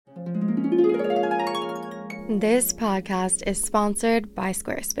This podcast is sponsored by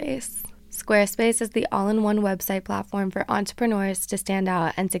Squarespace. Squarespace is the all-in-one website platform for entrepreneurs to stand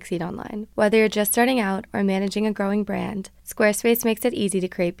out and succeed online. Whether you're just starting out or managing a growing brand, Squarespace makes it easy to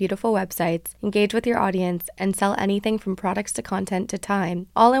create beautiful websites, engage with your audience, and sell anything from products to content to time,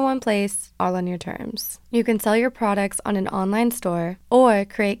 all in one place, all on your terms. You can sell your products on an online store or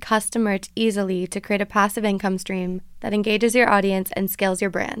create custom merch easily to create a passive income stream that engages your audience and scales your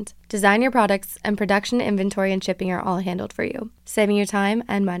brand. Design your products, and production, inventory, and shipping are all handled for you, saving you time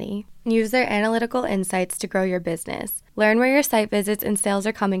and money. Use their analytical insights to grow your business. Learn where your site visits and sales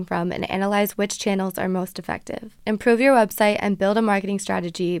are coming from and analyze which channels are most effective. Improve your website and build a marketing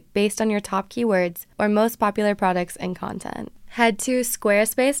strategy based on your top keywords or most popular products and content. Head to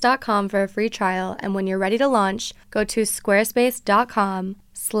squarespace.com for a free trial, and when you're ready to launch, go to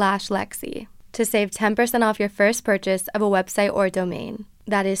squarespace.com/Lexi to save 10% off your first purchase of a website or domain.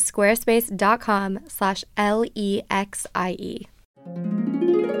 That is squarespace.com/LEXIE.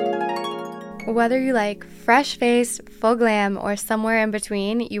 Whether you like fresh face, full glam, or somewhere in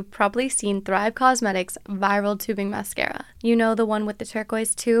between, you've probably seen Thrive Causemetics Viral Tubing Mascara. You know, the one with the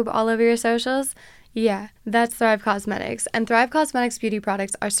turquoise tube all over your socials? Yeah, that's Thrive Causemetics. And Thrive Causemetics beauty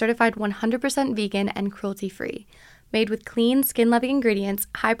products are certified 100% vegan and cruelty-free. Made with clean, skin-loving ingredients,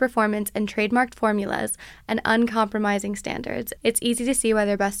 high performance, and trademarked formulas, and uncompromising standards, it's easy to see why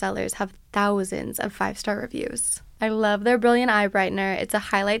their bestsellers have thousands of 5-star reviews. I love their Brilliant Eye Brightener. It's a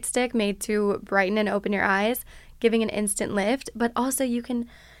highlight stick made to brighten and open your eyes, giving an instant lift, but also you can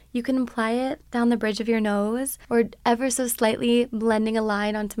apply it down the bridge of your nose or ever so slightly blending a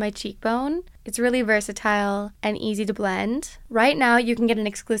line onto my cheekbone. It's really versatile and easy to blend. Right now, you can get an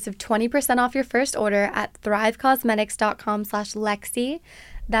exclusive 20% off your first order at thrivecausemetics.com/Lexi.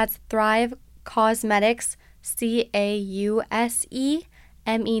 That's Thrive Causemetics,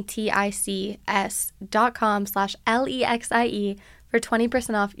 CAUSEMETICS.com/LEXIE for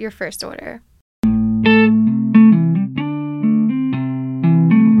 20% off your first order.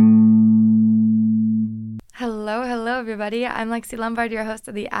 Hello, everybody. I'm Lexi Lombard, your host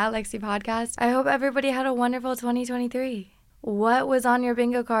of the Lexi podcast. I hope everybody had a wonderful 2023. What was on your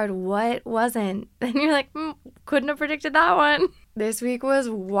bingo card? What wasn't? And you're like, couldn't have predicted that one. This week was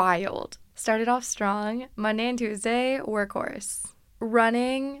wild. Started off strong. Monday and Tuesday, workhorse.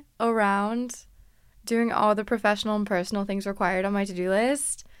 Running around, doing all the professional and personal things required on my to-do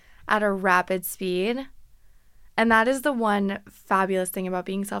list at a rapid speed. And that is the one fabulous thing about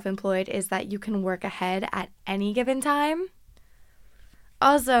being self-employed, is that you can work ahead at any given time.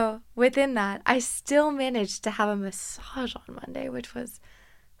 Also, within that, I still managed to have a massage on Monday, which was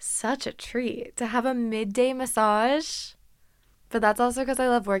such a treat to have a midday massage. But that's also because I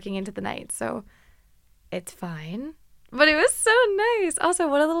love working into the night, so it's fine. But it was so nice. Also,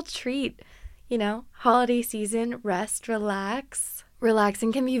 what a little treat. You know, holiday season, rest, relax.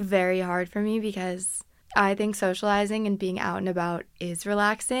 Relaxing can be very hard for me because I think socializing and being out and about is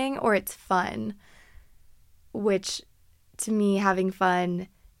relaxing, or it's fun, which to me, having fun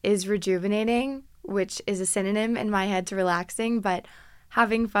is rejuvenating, which is a synonym in my head to relaxing, but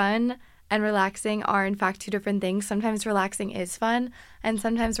having fun and relaxing are in fact two different things. Sometimes relaxing is fun, and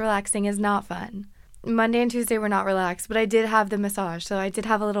sometimes relaxing is not fun. Monday and Tuesday were not relaxed, but I did have the massage, so I did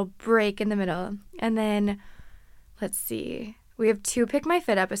have a little break in the middle. And then, let's see, we have 2 Pick My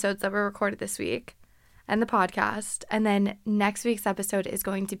Fit episodes that were recorded this week, and the podcast. And then next week's episode is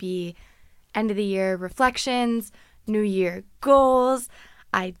going to be end of the year reflections, new year goals,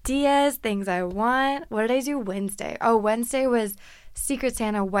 ideas, things I want. What did I do Wednesday? Oh, Wednesday was Secret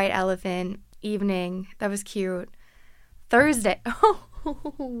Santa White Elephant evening. That was cute. Thursday. Oh,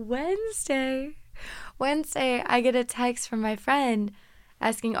 Wednesday, I get a text from my friend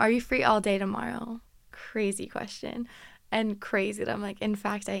asking, are you free all day tomorrow? Crazy question. And crazy that I'm like, in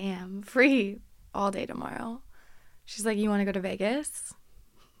fact, I am free all day tomorrow. She's like, you want to go to Vegas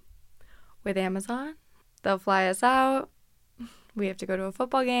with Amazon? They'll fly us out. We have to go to a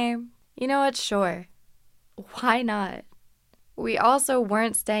football game. You know what? Sure. Why not? We also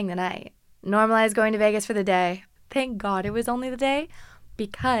weren't staying the night. Normalized going to Vegas for the day. Thank God it was only the day,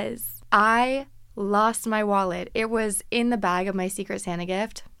 because I lost my wallet. It was in the bag of my Secret Santa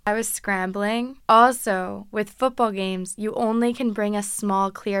gift. I was scrambling. Also, with football games, you only can bring a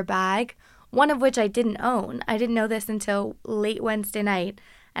small clear bag, one of which I didn't own. I didn't know this until late Wednesday night,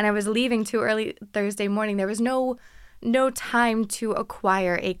 and I was leaving too early Thursday morning. There was no time to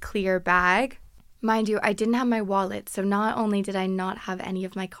acquire a clear bag. Mind you, I didn't have my wallet, so not only did I not have any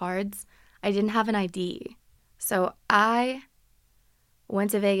of my cards, I didn't have an ID. So I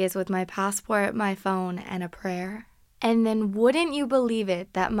went to Vegas with my passport, my phone, and a prayer. And then wouldn't you believe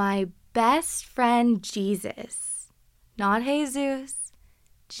it that my best friend Jesus, not Jesus,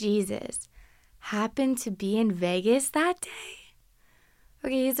 Jesus, happened to be in Vegas that day.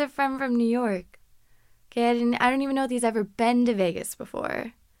 Okay, he's a friend from New York. Okay, I don't even know if he's ever been to Vegas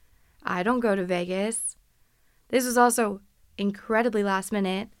before. I don't go to Vegas. This was also incredibly last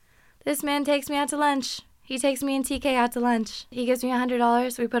minute. This man takes me out to lunch. He takes me and TK out to lunch. He gives me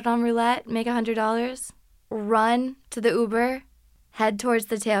 $100. We put it on roulette, make $100. Run to the Uber, head towards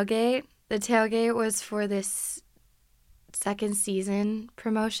the tailgate. The tailgate was for this second season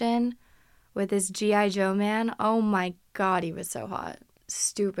promotion with this G.I. Joe man. Oh my God, he was so hot.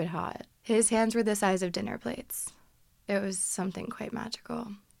 Stupid hot. His hands were the size of dinner plates. It was something quite magical.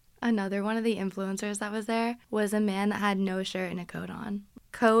 Another one of the influencers that was there was a man that had no shirt and a coat on.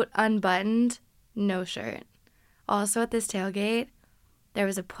 Coat unbuttoned, no shirt. Also at this tailgate, there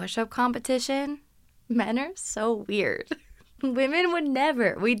was a push-up competition. Men are so weird. Women would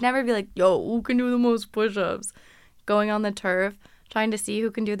never. We'd never be like, yo, who can do the most push-ups? Going on the turf, trying to see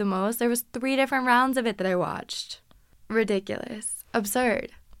who can do the most. There was 3 different rounds of it that I watched. Ridiculous.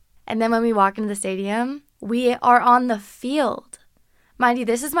 Absurd. And then when we walk into the stadium, we are on the field. Mind you,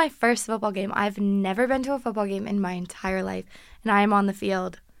 this is my first football game. I've never been to a football game in my entire life, and I am on the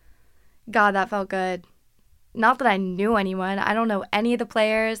field. God, that felt good. Not that I knew anyone. I don't know any of the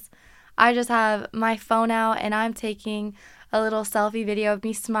players. I just have my phone out, and I'm taking a little selfie video of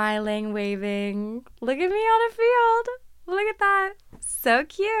me smiling, waving. Look at me on a field. Look at that. So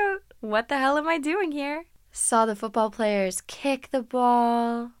cute. What the hell am I doing here? Saw the football players kick the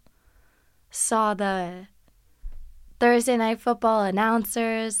ball. Saw the Thursday Night Football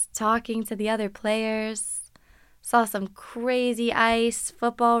announcers talking to the other players. Saw some crazy ice,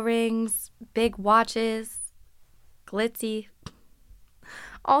 football rings, big watches, glitzy.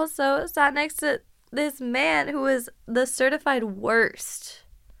 Also sat next to this man who was the certified worst.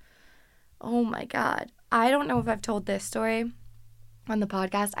 Oh my God. I don't know if I've told this story on the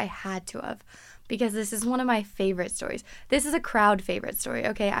podcast. I had to have, because this is one of my favorite stories. This is a crowd favorite story,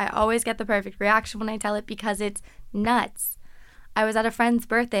 okay? I always get the perfect reaction when I tell it because it's nuts. I was at a friend's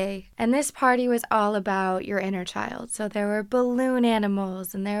birthday, and this party was all about your inner child. So there were balloon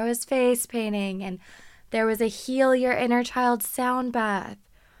animals, and there was face painting, and there was a Heal Your Inner Child sound bath,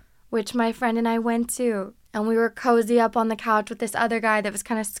 which my friend and I went to. And we were cozy up on the couch with this other guy that was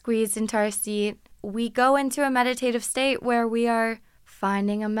kind of squeezed into our seat. We go into a meditative state where we are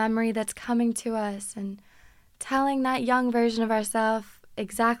finding a memory that's coming to us and telling that young version of ourselves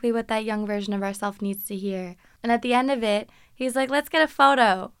exactly what that young version of ourselves needs to hear. And at the end of it, he's like, let's get a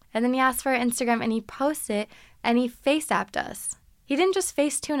photo. And then he asked for our Instagram, and he posted it, and he face-apped us. He didn't just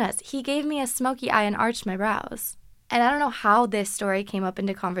face-tune us. He gave me a smoky eye and arched my brows. And I don't know how this story came up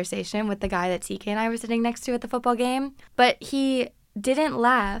into conversation with the guy that TK and I were sitting next to at the football game, but he didn't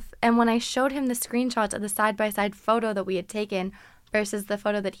laugh. And when I showed him the screenshots of the side-by-side photo that we had taken versus the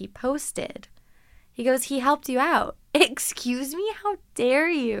photo that he posted, he goes, he helped you out. Excuse me? How dare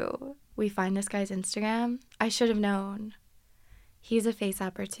you? We find this guy's Instagram. I should have known. He's a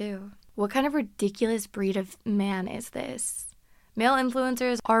face-apper too. What kind of ridiculous breed of man is this? Male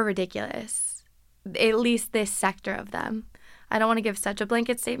influencers are ridiculous. At least this sector of them. I don't want to give such a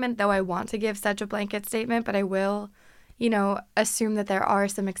blanket statement, though I want to give such a blanket statement, but I will, assume that there are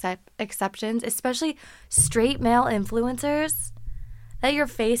some exceptions, especially straight male influencers that you're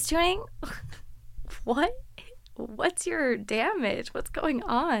face tuning. What? What's your damage? What's going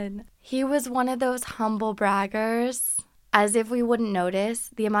on? He was one of those humble braggers, as if we wouldn't notice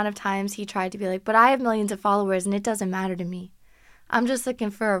the amount of times he tried to be like, but I have millions of followers and it doesn't matter to me. I'm just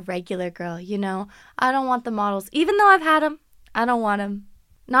looking for a regular girl, I don't want the models. Even though I've had them, I don't want them.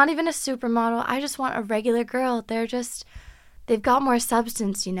 Not even a supermodel. I just want a regular girl. They've got more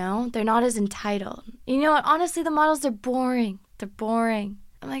substance, They're not as entitled. You know what? Honestly, the models, they're boring. They're boring.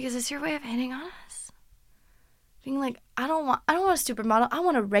 I'm like, is this your way of hitting on us? Being like, I don't want a supermodel. I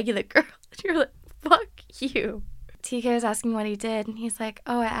want a regular girl. And you're like, fuck you. TK was asking what he did, and he's like,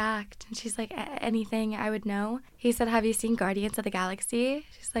 oh, I act. And she's like, anything I would know? He said, have you seen Guardians of the Galaxy?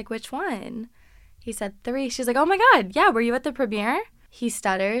 She's like, which one? He said, 3. She's like, oh my God, yeah, were you at the premiere? He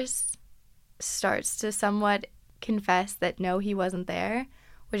stutters, starts to somewhat confess that no, he wasn't there,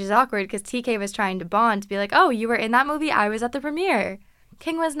 which is awkward because TK was trying to bond to be like, oh, you were in that movie? I was at the premiere.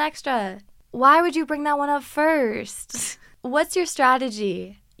 King was an extra. Why would you bring that one up first? What's your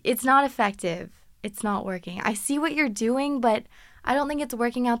strategy? It's not effective. It's not working. I see what you're doing, but I don't think it's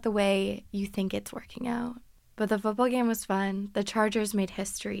working out the way you think it's working out. But the football game was fun. The Chargers made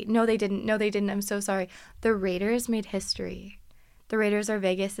history. No, they didn't. I'm so sorry. The Raiders made history. The Raiders are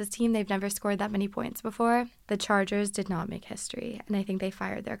Vegas's team. They've never scored that many points before. The Chargers did not make history, and I think they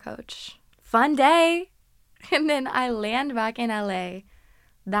fired their coach. Fun day! And then I land back in LA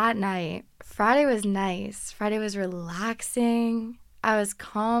that night. Friday was nice. Friday was relaxing. I was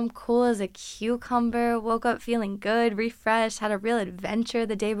calm, cool as a cucumber, woke up feeling good, refreshed, had a real adventure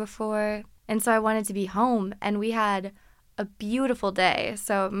the day before. And so I wanted to be home, and we had a beautiful day.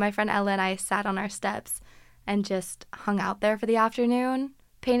 So my friend Ella and I sat on our steps and just hung out there for the afternoon,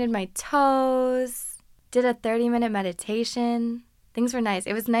 painted my toes, did a 30-minute meditation. Things were nice.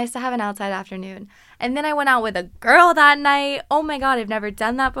 It was nice to have an outside afternoon. And then I went out with a girl that night. Oh my God, I've never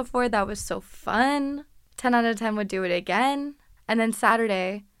done that before. That was so fun. 10 out of 10 would do it again. And then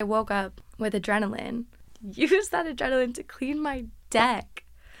Saturday, I woke up with adrenaline. Used that adrenaline to clean my deck.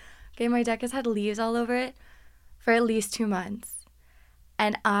 Okay, my deck has had leaves all over it for at least 2 months.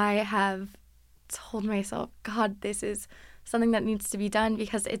 And I have told myself, God, this is something that needs to be done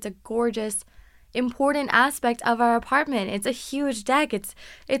because it's a gorgeous, important aspect of our apartment. It's a huge deck.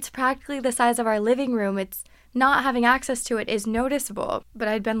 It's practically the size of our living room. It's not having access to it is noticeable. But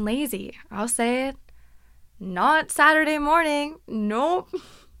I'd been lazy. I'll say it. Not Saturday morning. Nope.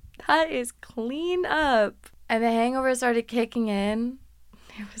 That is clean up. And the hangover started kicking in.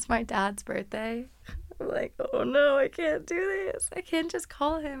 It was my dad's birthday. I'm like, oh no, I can't do this. I can't just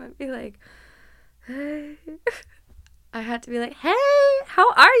call him and be like, hey. I had to be like, hey,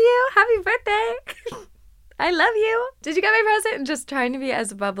 how are you? Happy birthday. I love you. Did you get my present? Just trying to be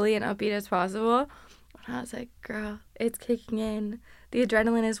as bubbly and upbeat as possible. And I was like, girl, it's kicking in. The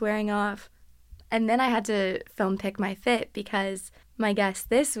adrenaline is wearing off. And then I had to film Pick My Fit because my guest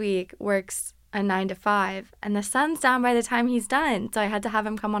this week works a 9 to 5 and the sun's down by the time he's done. So I had to have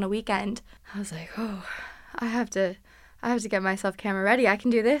him come on a weekend. I was like, oh, I have to get myself camera ready. I can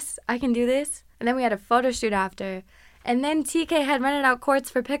do this. And then we had a photo shoot after. And then TK had rented out courts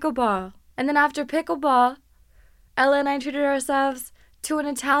for pickleball. And then after pickleball, Ella and I treated ourselves to an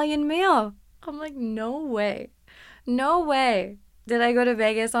Italian meal. I'm like, no way. No way did I go to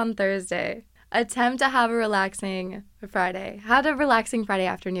Vegas on Thursday. Attempt to have a relaxing Friday. Had a relaxing Friday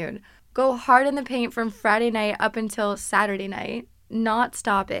afternoon. Go hard in the paint from Friday night up until Saturday night. Not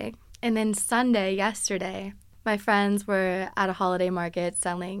stopping. And then Sunday, yesterday, my friends were at a holiday market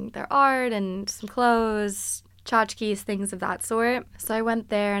selling their art and some clothes, tchotchkes, things of that sort. So I went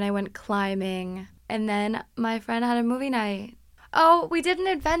there and I went climbing. And then my friend had a movie night. Oh, we did an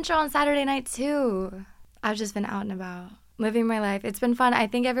adventure on Saturday night too. I've just been out and about, living my life. It's been fun. I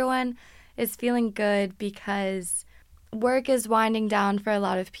think everyone is feeling good because work is winding down for a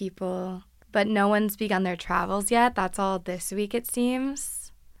lot of people, but no one's begun their travels yet. That's all this week, it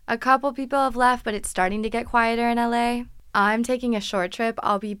seems. A couple people have left, but it's starting to get quieter in LA. I'm taking a short trip.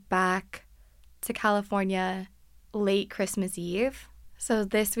 I'll be back to California late Christmas Eve. So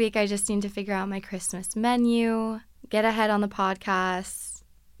this week I just need to figure out my Christmas menu, get ahead on the podcast,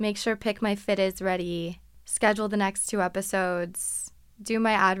 make sure Pick My Fit is ready, schedule the next 2 episodes, do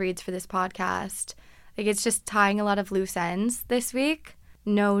my ad reads for this podcast. Like, it's just tying a lot of loose ends this week.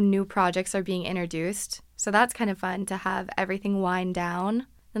 No new projects are being introduced. So that's kind of fun to have everything wind down.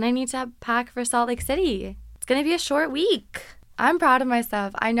 Then I need to pack for Salt Lake City. It's going to be a short week. I'm proud of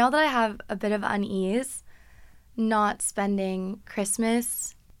myself. I know that I have a bit of unease not spending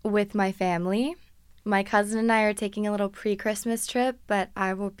Christmas with my family. My cousin and I are taking a little pre-Christmas trip, but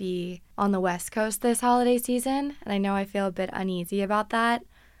I will be on the West Coast this holiday season, and I know I feel a bit uneasy about that,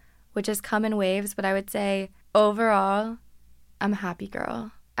 which has come in waves, but I would say overall, I'm a happy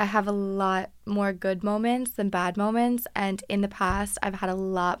girl. I have a lot more good moments than bad moments, and in the past, I've had a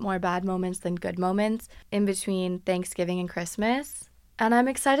lot more bad moments than good moments in between Thanksgiving and Christmas. And I'm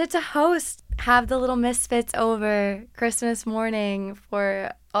excited to have the little misfits over Christmas morning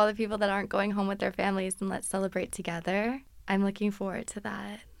for all the people that aren't going home with their families, and let's celebrate together. I'm looking forward to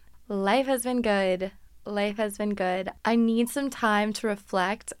that. Life has been good. I need some time to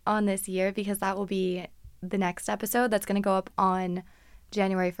reflect on this year because that will be the next episode that's going to go up on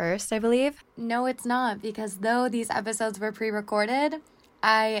January 1st, I believe. No, it's not, because though these episodes were pre-recorded,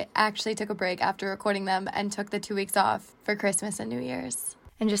 I actually took a break after recording them and took the 2 weeks off for Christmas and New Year's.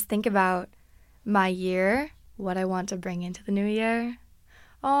 And just think about my year, what I want to bring into the new year.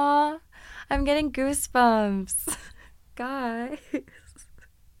 Aw, I'm getting goosebumps. Guys,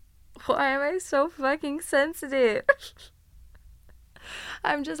 why am I so fucking sensitive?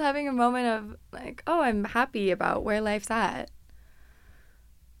 I'm just having a moment of like, oh, I'm happy about where life's at,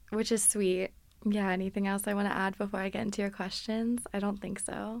 which is sweet. Yeah, anything else I want to add before I get into your questions? I don't think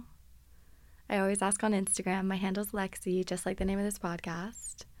so. I always ask on Instagram. My handle's Lexi, just like the name of this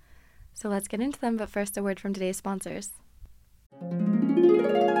podcast. So let's get into them, but first a word from today's sponsors.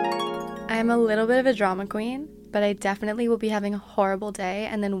 I'm a little bit of a drama queen, but I definitely will be having a horrible day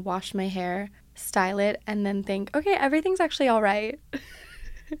and then wash my hair, style it, and then think, okay, everything's actually all right.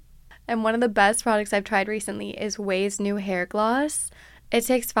 And one of the best products I've tried recently is Ouai's new hair gloss. It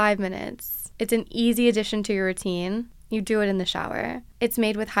takes 5 minutes. It's an easy addition to your routine. You do it in the shower. It's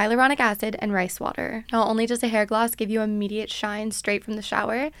made with hyaluronic acid and rice water. Not only does a hair gloss give you immediate shine straight from the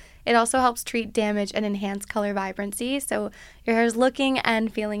shower, it also helps treat damage and enhance color vibrancy, so your hair is looking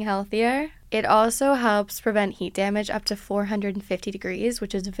and feeling healthier. It also helps prevent heat damage up to 450 degrees,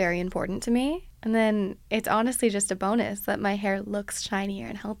 which is very important to me. And then it's honestly just a bonus that my hair looks shinier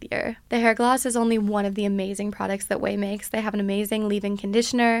and healthier. The hair gloss is only one of the amazing products that Ouai makes. They have an amazing leave-in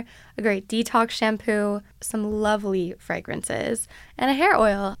conditioner, a great detox shampoo, some lovely fragrances, and a hair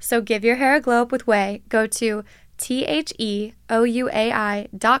oil. So give your hair a glow up with Ouai. Go to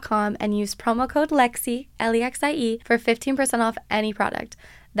THEOUAI.com and use promo code LEXIE, LEXIE, for 15% off any product.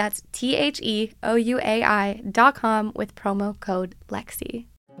 That's THEOUAI.com with promo code LEXIE.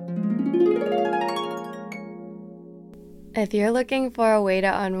 If you're looking for a way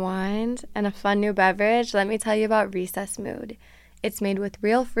to unwind and a fun new beverage, let me tell you about Recess Mood. It's made with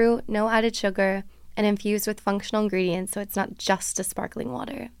real fruit, no added sugar, and infused with functional ingredients, so it's not just a sparkling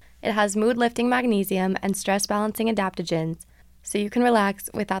water. It has mood-lifting magnesium and stress-balancing adaptogens, so you can relax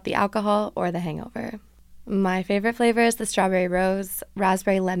without the alcohol or the hangover. My favorite flavor is the strawberry rose.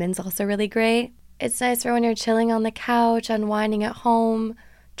 Raspberry lemon's also really great. It's nice for when you're chilling on the couch, unwinding at home,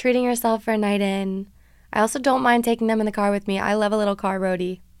 treating yourself for a night in. I also don't mind taking them in the car with me. I love a little car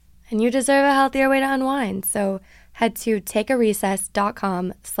roadie. And you deserve a healthier way to unwind, so head to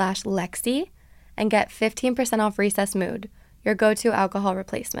takearecess.com/Lexi and get 15% off Recess Mood, your go-to alcohol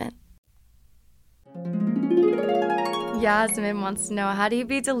replacement. Yasmin wants to know, how do you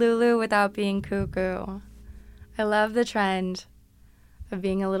be Delulu without being cuckoo? I love the trend of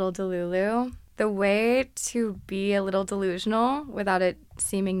being a little Delulu. The way to be a little delusional without it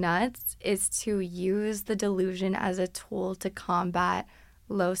seeming nuts is to use the delusion as a tool to combat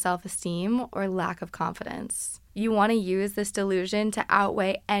low self-esteem or lack of confidence. You want to use this delusion to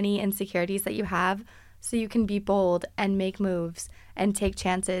outweigh any insecurities that you have so you can be bold and make moves and take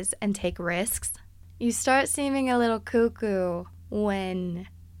chances and take risks. You start seeming a little cuckoo when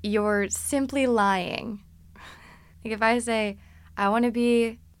you're simply lying. Like if I say, I want to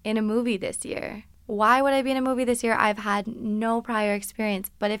be in a movie this year. Why would I be in a movie this year? I've had no prior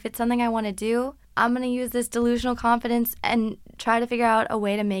experience, but if it's something I want to do, I'm going to use this delusional confidence and try to figure out a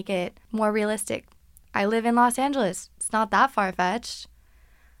way to make it more realistic. I live in Los Angeles. It's not that far-fetched.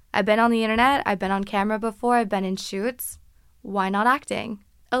 I've been on the internet. I've been on camera before. I've been in shoots. Why not acting?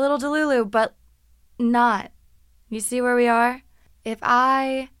 A little Delulu, but not. You see where we are? If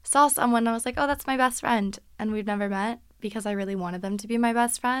I saw someone and I was like, oh, that's my best friend, and we've never met because I really wanted them to be my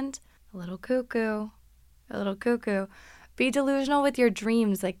best friend, a little cuckoo. Be delusional with your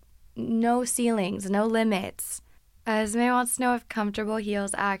dreams, like no ceilings, no limits. Esme wants to know if comfortable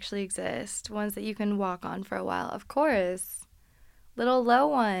heels actually exist, ones that you can walk on for a while. Of course. Little low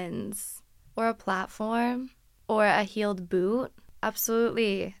ones, or a platform, or a heeled boot.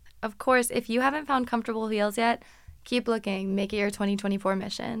 Absolutely. Of course, if you haven't found comfortable heels yet, keep looking. Make it your 2024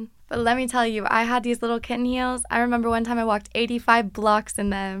 mission. But let me tell you, I had these little kitten heels. I remember one time I walked 85 blocks in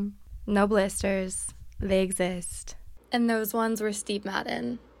them. No blisters. They exist. And those ones were Steve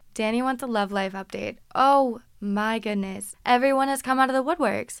Madden. Danny wants a love life update. Oh my goodness. Everyone has come out of the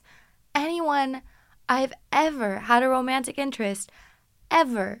woodworks. Anyone I've ever had a romantic interest,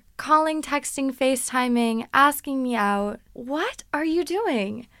 ever, calling, texting, FaceTiming, asking me out. What are you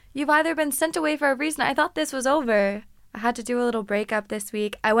doing? You've either been sent away for a reason. I thought this was over. I had to do a little breakup this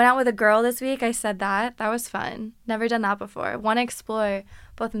week. I went out with a girl this week. I said that. That was fun. Never done that before. Want to explore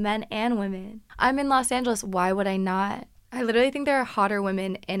both men and women. I'm in Los Angeles. Why would I not? I literally think there are hotter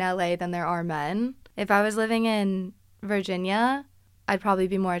women in LA than there are men. If I was living in Virginia, I'd probably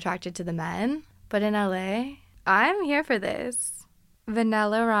be more attracted to the men. But in LA, I'm here for this.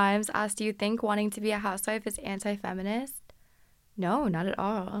 Vanilla Rhymes asked, do you think wanting to be a housewife is anti-feminist? No, not at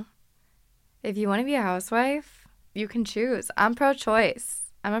all. If you want to be a housewife, you can choose. I'm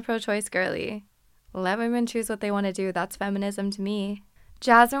pro-choice. I'm a pro-choice girly. Let women choose what they want to do. That's feminism to me.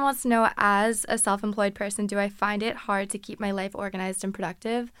 Jasmine wants to know, as a self-employed person, do I find it hard to keep my life organized and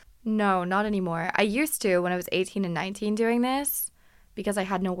productive? No, not anymore. I used to when I was 18 and 19 doing this because I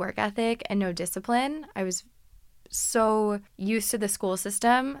had no work ethic and no discipline. I was so used to the school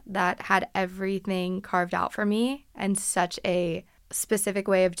system that had everything carved out for me and such a specific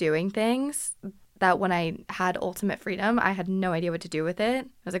way of doing things that when I had ultimate freedom, I had no idea what to do with it. I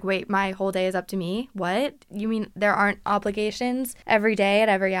was like, wait, my whole day is up to me? What? You mean there aren't obligations every day at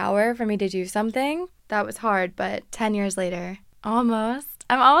every hour for me to do something? That was hard, but 10 years later, I'm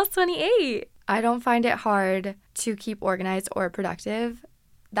almost 28. I don't find it hard to keep organized or productive.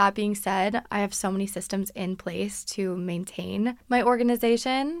 That being said, I have so many systems in place to maintain my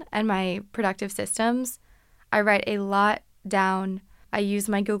organization and my productive systems. I write a lot down. I use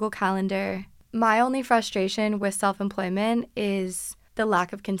my Google Calendar. My only frustration with self-employment is the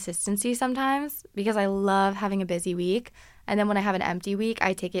lack of consistency sometimes, because I love having a busy week. And then when I have an empty week,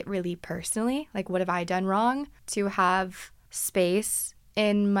 I take it really personally. Like, what have I done wrong to have space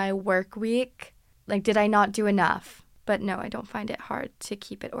in my work week? Like, did I not do enough? But no, I don't find it hard to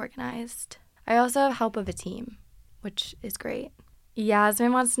keep it organized. I also have help of a team, which is great.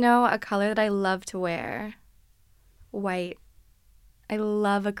 Yasmin wants to know a color that I love to wear. White. I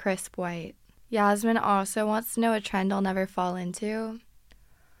love a crisp white. Yasmin also wants to know a trend I'll never fall into.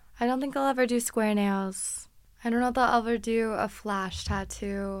 I don't think I'll ever do square nails. I don't know if I'll ever do a flash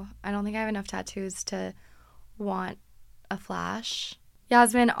tattoo. I don't think I have enough tattoos to want a flash.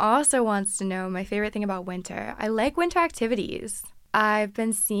 Yasmin also wants to know my favorite thing about winter. I like winter activities. I've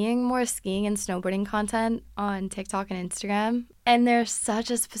been seeing more skiing and snowboarding content on TikTok and Instagram, and there's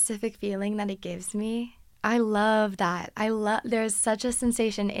such a specific feeling that it gives me. I love that. There's such a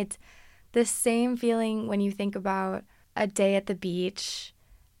sensation. It's the same feeling when you think about a day at the beach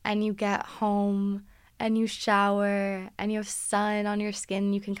and you get home and you shower and you have sun on your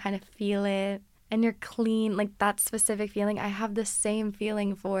skin, you can kind of feel it. And you're clean, like that specific feeling. I have the same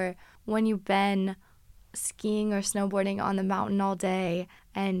feeling for when you've been skiing or snowboarding on the mountain all day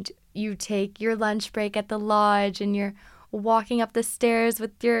and you take your lunch break at the lodge and you're walking up the stairs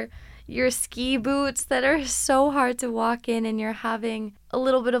with your ski boots that are so hard to walk in and you're having a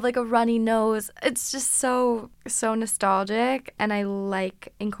little bit of like a runny nose. It's just so nostalgic, and I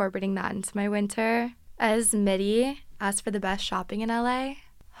like incorporating that into my winter. As Mitty asked for the best shopping in LA.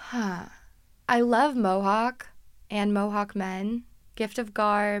 I love Mohawk and Mohawk Men. Gift of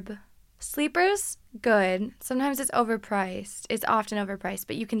Garb. Sleepers, good. Sometimes it's overpriced. It's often overpriced,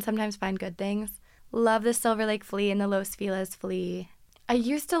 but you can sometimes find good things. Love the Silver Lake Flea and the Los Feliz Flea. I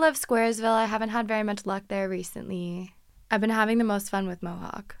used to love Squaresville. I haven't had very much luck there recently. I've been having the most fun with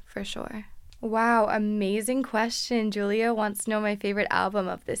Mohawk, for sure. Wow, amazing question. Julia wants to know my favorite album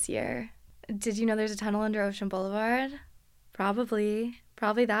of this year. Did you know there's a tunnel under Ocean Boulevard? Probably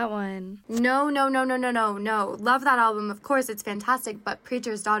that one. No. Love that album. Of course, it's fantastic, but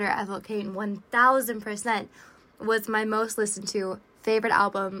Preacher's Daughter, Ethel Cain, 1000% was my most listened to favorite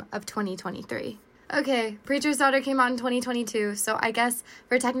album of 2023. Okay, Preacher's Daughter came out in 2022, so I guess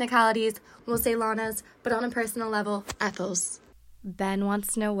for technicalities, we'll say Lana's, but on a personal level, Ethel's. Ben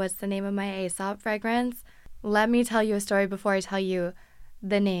wants to know what's the name of my Aesop fragrance. Let me tell you a story before I tell you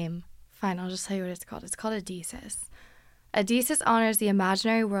the name. Fine, I'll just tell you what it's called. It's called Odysseus. Odysseus honors the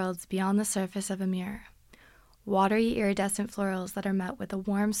imaginary worlds beyond the surface of a mirror. Watery, iridescent florals that are met with a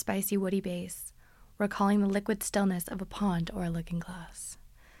warm, spicy, woody base, recalling the liquid stillness of a pond or a looking glass.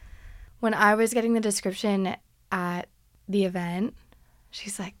 When I was getting the description at the event,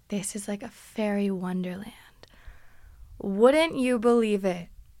 she's like, this is like a fairy wonderland. Wouldn't you believe it?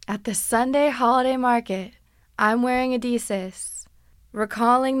 At the Sunday holiday market, I'm wearing Odysseus,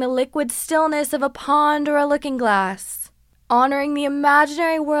 recalling the liquid stillness of a pond or a looking glass, honoring the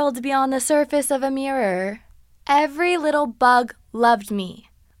imaginary worlds beyond the surface of a mirror. Every little bug loved me.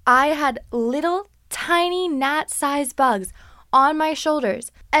 I had little, tiny, gnat-sized bugs on my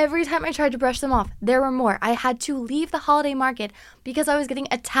shoulders. Every time I tried to brush them off, there were more. I had to leave the holiday market because I was getting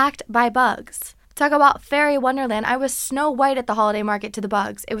attacked by bugs. Talk about fairy wonderland. I was Snow White at the holiday market to the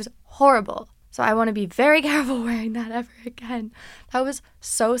bugs. It was horrible. So I want to be very careful wearing that ever again. That was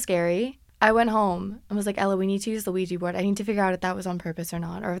so scary. I went home and was like, Ella, we need to use the Ouija board. I need to figure out if that was on purpose or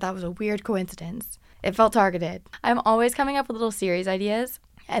not, or if that was a weird coincidence. It felt targeted. I'm always coming up with little series ideas,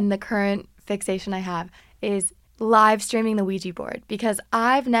 and the current fixation I have is live streaming the Ouija board, because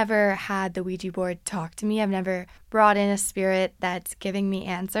I've never had the Ouija board talk to me. I've never brought in a spirit that's giving me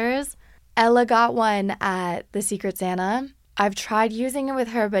answers. Ella got one at the Secret Santa. I've tried using it with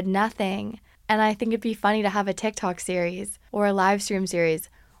her, but nothing. And I think it'd be funny to have a TikTok series or a live stream series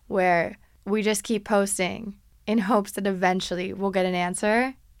where we just keep posting in hopes that eventually we'll get an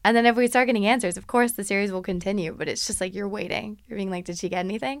answer. And then if we start getting answers, of course the series will continue, but it's just like you're waiting. You're being like, did she get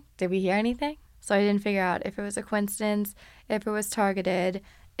anything? Did we hear anything? So I didn't figure out if it was a coincidence, if it was targeted,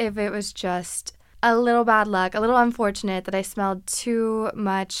 if it was just a little bad luck, a little unfortunate that I smelled too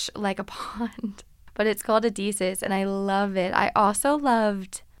much like a pond. But it's called Odysseus, and I love it. I also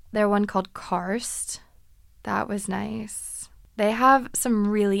loved Their one called Karst. That was nice. They have some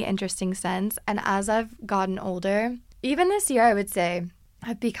really interesting scents, and as I've gotten older, even this year I would say,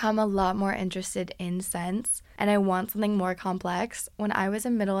 I've become a lot more interested in scents, and I want something more complex. When I was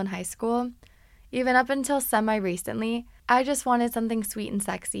in middle and high school, even up until semi-recently, I just wanted something sweet and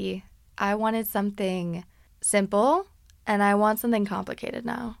sexy. I wanted something simple, and I want something complicated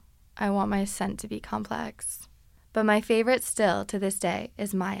now. I want my scent to be complex. But my favorite still to this day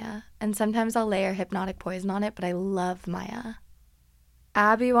is Maya, and sometimes I'll layer Hypnotic Poison on it, but I love Maya.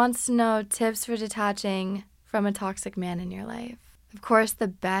 Abby wants to know tips for detaching from a toxic man in your life. Of course, the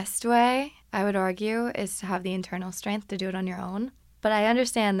best way, I would argue, is to have the internal strength to do it on your own. But I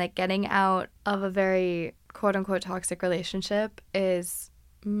understand that getting out of a very quote-unquote toxic relationship is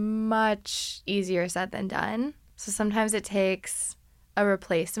much easier said than done. So sometimes it takes a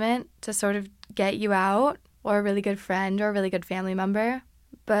replacement to sort of get you out, or a really good friend or a really good family member.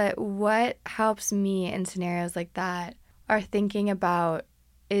 But what helps me in scenarios like that are thinking about,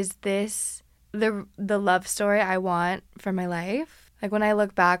 is this the love story I want for my life? Like when I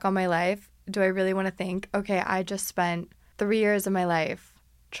look back on my life, do I really want to think, okay, I just spent 3 years of my life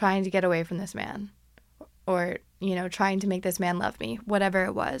trying to get away from this man, or, trying to make this man love me, whatever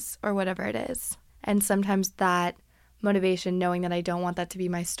it was or whatever it is. And sometimes that motivation, knowing that I don't want that to be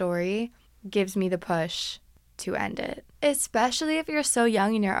my story, gives me the push to end it. Especially if you're so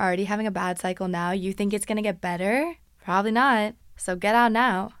young and you're already having a bad cycle now, you think it's going to get better? Probably not. So get out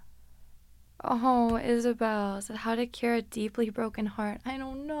now. Oh, Isabel said, how to cure a deeply broken heart. I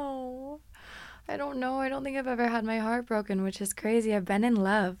don't know. I don't think I've ever had my heart broken, which is crazy. I've been in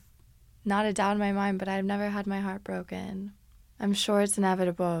love. Not a doubt in my mind, but I've never had my heart broken. I'm sure it's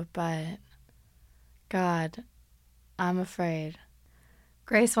inevitable, but God, I'm afraid.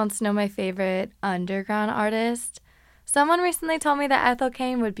 Grace wants to know my favorite underground artist. Someone recently told me that Ethel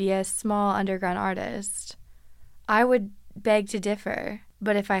Cain would be a small underground artist. I would beg to differ,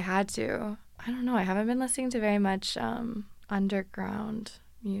 but if I had to, I don't know. I haven't been listening to very much underground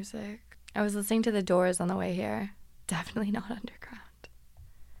music. I was listening to The Doors on the way here. Definitely not underground.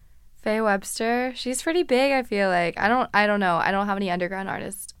 Faye Webster, she's pretty big, I feel like. I don't know. I don't have any underground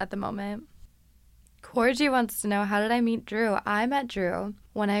artists at the moment. Corgi wants to know, how did I meet Drew? I met Drew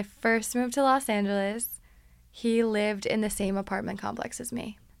when I first moved to Los Angeles. He lived in the same apartment complex as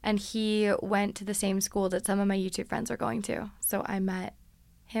me, and he went to the same school that some of my YouTube friends are going to, so I met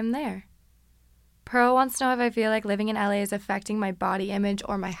him there. Pearl wants to know if I feel like living in LA is affecting my body image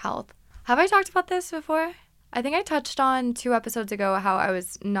or my health. Have I talked about this before? I think I touched on 2 episodes ago how I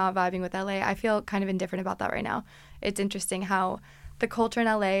was not vibing with LA. I feel kind of indifferent about that right now. It's interesting how the culture in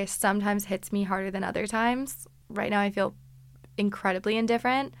LA sometimes hits me harder than other times. Right now I feel incredibly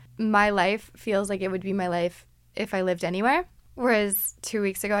indifferent. My life feels like it would be my life if I lived anywhere. Whereas 2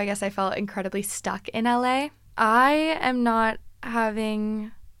 weeks ago, I guess I felt incredibly stuck in LA. I am not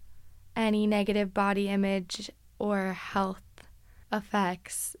having any negative body image or health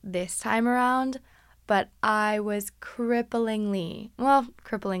effects this time around, but I was cripplingly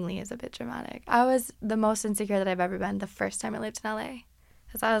is a bit dramatic. I was the most insecure that I've ever been the first time I lived in LA.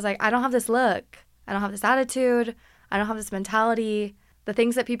 Because I was like, I don't have this look. I don't have this attitude. I don't have this mentality. The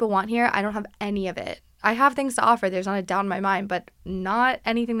things that people want here, I don't have any of it. I have things to offer. There's not a doubt in my mind, but not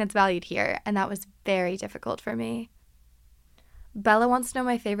anything that's valued here. And that was very difficult for me. Bella wants to know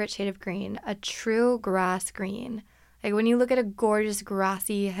my favorite shade of green, a true grass green. Like when you look at a gorgeous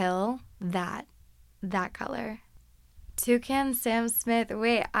grassy hill, that color. Toucan Sam Smith.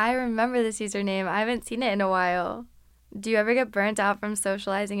 Wait, I remember this username. I haven't seen it in a while. Do you ever get burnt out from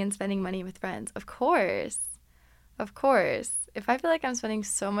socializing and spending money with friends? Of course. Of course. If I feel like I'm spending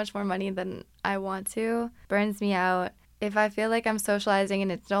so much more money than I want to, burns me out. If I feel like I'm socializing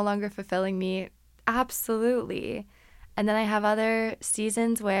and it's no longer fulfilling me, absolutely. And then I have other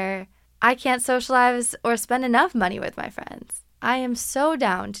seasons where I can't socialize or spend enough money with my friends. I am so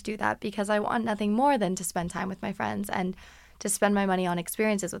down to do that because I want nothing more than to spend time with my friends and to spend my money on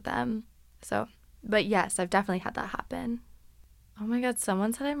experiences with them. But yes, I've definitely had that happen. Oh my God,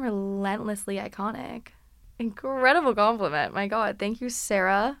 someone said I'm relentlessly iconic. Incredible compliment. My God, thank you,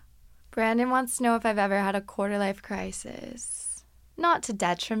 Sarah. Brandon wants to know if I've ever had a quarter-life crisis. Not to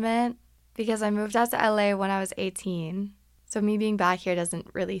detriment, because I moved out to LA when I was 18. So me being back here doesn't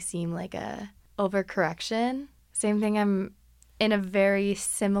really seem like a overcorrection. Same thing, I'm in a very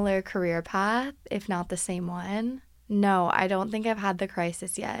similar career path, if not the same one. No, I don't think I've had the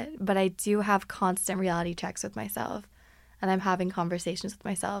crisis yet, but I do have constant reality checks with myself. And I'm having conversations with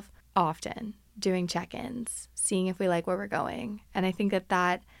myself often, doing check-ins, seeing if we like where we're going. And I think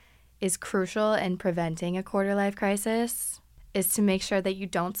that is crucial in preventing a quarter-life crisis. is to make sure that you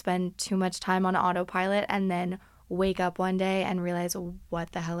don't spend too much time on autopilot and then wake up one day and realize,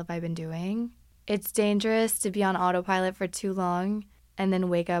 what the hell have I been doing? It's dangerous to be on autopilot for too long and then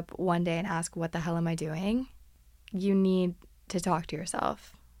wake up one day and ask, what the hell am I doing? You need to talk to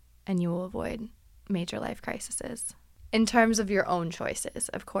yourself and you will avoid major life crises. In terms of your own choices,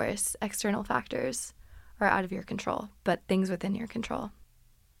 of course, external factors are out of your control, but things within your control.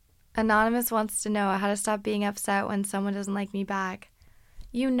 Anonymous wants to know how to stop being upset when someone doesn't like me back.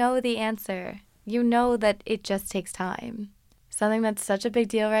 You know the answer. You know that it just takes time. Something that's such a big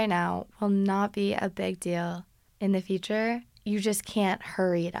deal right now will not be a big deal in the future. You just can't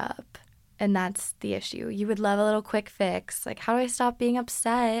hurry it up. And that's the issue. You would love a little quick fix. Like, how do I stop being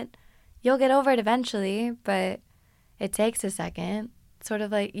upset? You'll get over it eventually, but it takes a second. Sort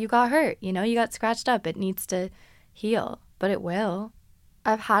of like you got hurt, you got scratched up. It needs to heal, but it will.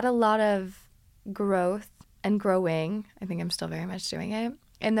 I've had a lot of growth and growing, I think I'm still very much doing it,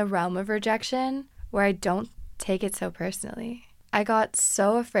 in the realm of rejection where I don't take it so personally. I got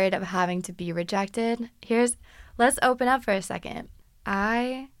so afraid of having to be rejected. Let's open up for a second.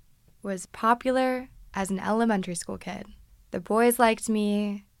 I was popular as an elementary school kid. The boys liked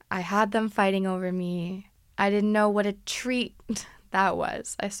me. I had them fighting over me. I didn't know what a treat that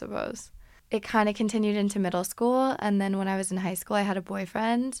was, I suppose. It kind of continued into middle school, and then when I was in high school, I had a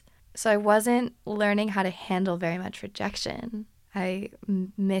boyfriend. So I wasn't learning how to handle very much rejection. I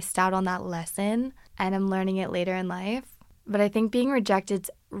missed out on that lesson, and I'm learning it later in life. But I think being rejected's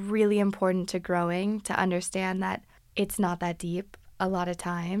really important to growing, to understand that it's not that deep a lot of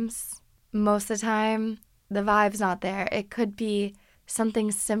times. Most of the time, the vibe's not there. It could be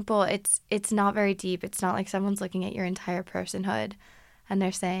something simple. It's not very deep. It's not like someone's looking at your entire personhood and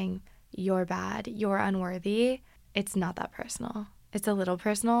they're saying, you're bad, you're unworthy. It's not that personal. It's a little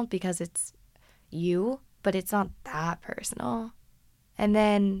personal because it's you, but it's not that personal. And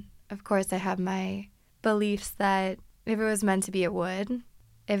then, of course, I have my beliefs that if it was meant to be, it would.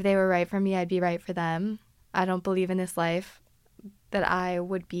 If they were right for me, I'd be right for them. I don't believe in this life that I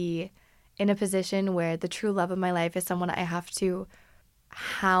would be in a position where the true love of my life is someone I have to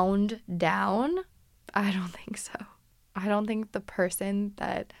hound down. I don't think so. I don't think the person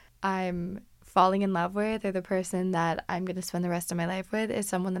that I'm falling in love with or the person that I'm going to spend the rest of my life with is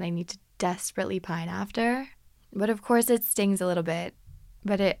someone that I need to desperately pine after. But of course it stings a little bit,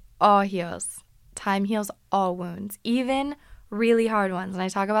 but it all heals. Time heals all wounds, even really hard ones. And I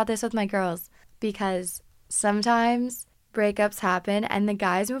talk about this with my girls because sometimes breakups happen and the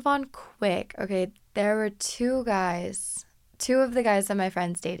guys move on quick. Okay, there were two of the guys that my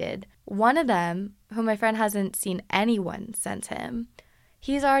friends dated. One of them, who my friend hasn't seen anyone since him,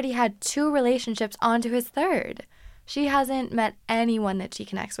 he's already had 2 relationships onto his 3rd. She hasn't met anyone that she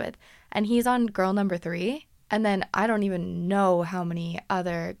connects with. And he's on girl number 3. And then I don't even know how many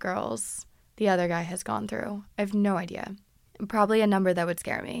other girls the other guy has gone through. I have no idea. Probably a number that would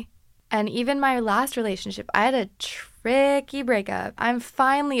scare me. And even my last relationship, I had a tricky breakup. I'm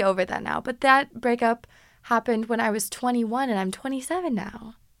finally over that now. But that breakup happened when I was 21 and I'm 27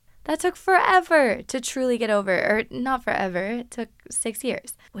 now. That took forever to truly get over, or not forever, it took 6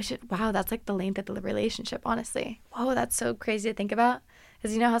 years. Wow, that's like the length of the relationship, honestly. Whoa, that's so crazy to think about.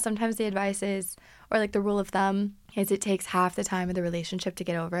 Because you know how sometimes the advice is, or like the rule of thumb, is it takes half the time of the relationship to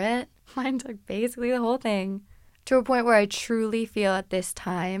get over it? Mine took basically the whole thing. To a point where I truly feel at this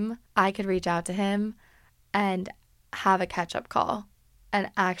time, I could reach out to him and have a catch-up call and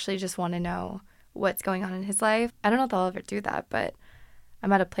actually just want to know what's going on in his life. I don't know if I'll ever do that, but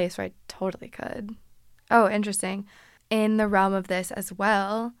I'm at a place where I totally could. Oh, interesting. In the realm of this as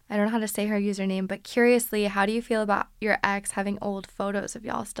well, I don't know how to say her username, but curiously, how do you feel about your ex having old photos of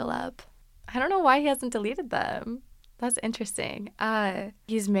y'all still up? I don't know why he hasn't deleted them. That's interesting.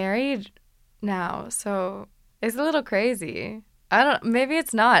 He's married now, so it's a little crazy. Maybe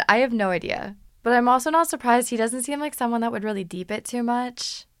it's not. I have no idea. But I'm also not surprised. He doesn't seem like someone that would really deep it too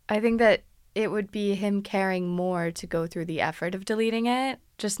much. I think that it would be him caring more to go through the effort of deleting it.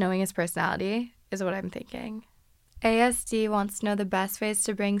 Just knowing his personality is what I'm thinking. ASD wants to know the best ways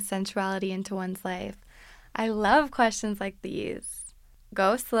to bring sensuality into one's life. I love questions like these.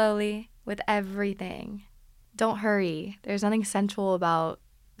 Go slowly with everything. Don't hurry. There's nothing sensual about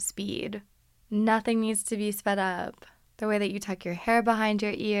speed. Nothing needs to be sped up. The way that you tuck your hair behind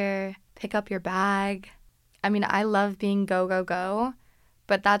your ear, pick up your bag. I mean, I love being go, go, go,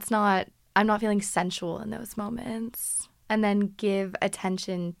 but I'm not feeling sensual in those moments. And then give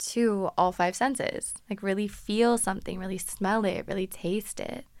attention to all 5 senses. Like really feel something, really smell it, really taste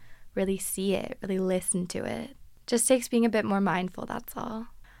it, really see it, really listen to it. Just takes being a bit more mindful, that's all.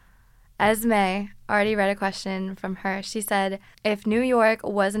 Esme already read a question from her. She said, if New York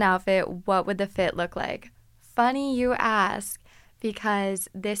was an outfit, what would the fit look like? Funny you ask, because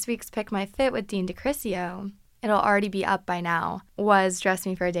this week's Pick My Fit with Dean DeCrisio, it'll already be up by now, was Dress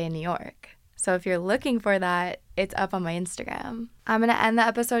Me for a Day in New York. So if you're looking for that, it's up on my Instagram. I'm going to end the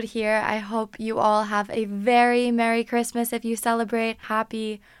episode here. I hope you all have a very Merry Christmas if you celebrate.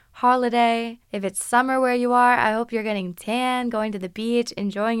 Happy holiday. If it's summer where you are, I hope you're getting tan, going to the beach,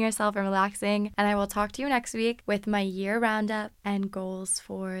 enjoying yourself and relaxing. And I will talk to you next week with my year roundup and goals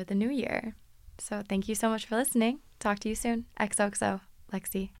for the new year. So thank you so much for listening. Talk to you soon. XOXO,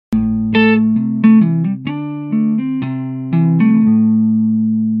 Lexi.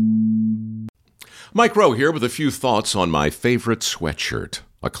 Mike Rowe here with a few thoughts on my favorite sweatshirt.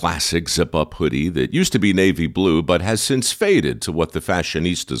 A classic zip-up hoodie that used to be navy blue but has since faded to what the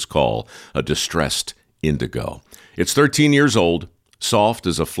fashionistas call a distressed indigo. It's 13 years old, soft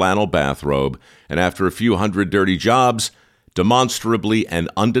as a flannel bathrobe, and after a few hundred dirty jobs, demonstrably and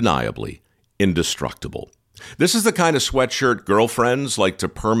undeniably indestructible. This is the kind of sweatshirt girlfriends like to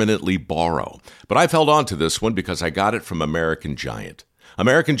permanently borrow, but I've held on to this one because I got it from American Giant.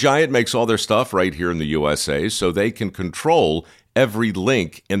 American Giant makes all their stuff right here in the USA so they can control every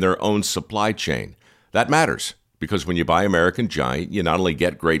link in their own supply chain. That matters because when you buy American Giant, you not only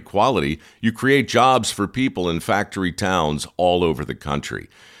get great quality, you create jobs for people in factory towns all over the country.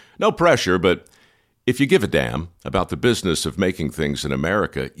 No pressure, but if you give a damn about the business of making things in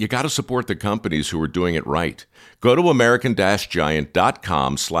America, you got to support the companies who are doing it right. Go to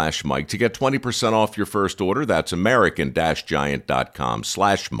american-giant.com/Mike to get 20% off your first order. That's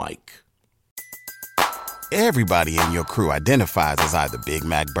american-giant.com/Mike. Everybody in your crew identifies as either Big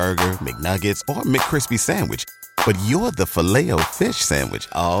Mac Burger, McNuggets, or McCrispy Sandwich. But you're the Filet-O-Fish Sandwich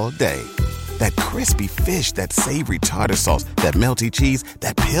all day. That crispy fish, that savory tartar sauce, that melty cheese,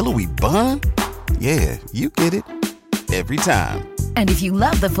 that pillowy bun. Yeah, you get it. Every time. And if you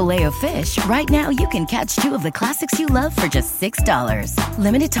love the Filet-O-Fish, right now you can catch two of the classics you love for just $6.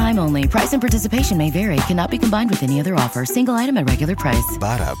 Limited time only. Price and participation may vary. Cannot be combined with any other offer. Single item at regular price.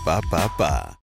 Ba-da-ba-ba-ba.